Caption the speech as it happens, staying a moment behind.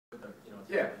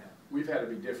Yeah, we've had to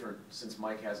be different since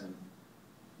Mike hasn't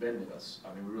been with us.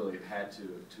 I mean, we really have had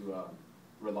to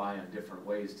rely on different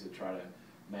ways to try to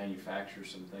manufacture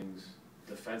some things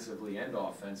defensively and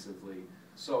offensively.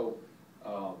 So,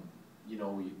 you know,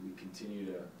 we continue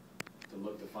to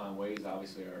look to find ways.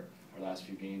 Obviously, our last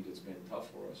few games, it's been tough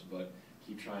for us, but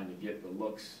keep trying to get the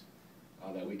looks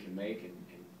that we can make and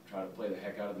try to play the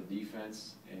heck out of the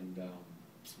defense. And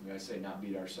I say not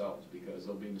beat ourselves, because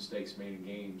there'll be mistakes made in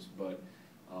games, but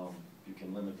if you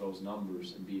can limit those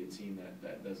numbers and be a team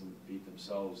that doesn't beat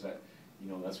themselves, that,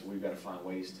 you know, that's what we've got to find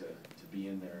ways to be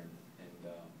in there and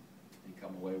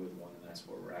come away with one, and that's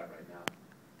where we're at right now.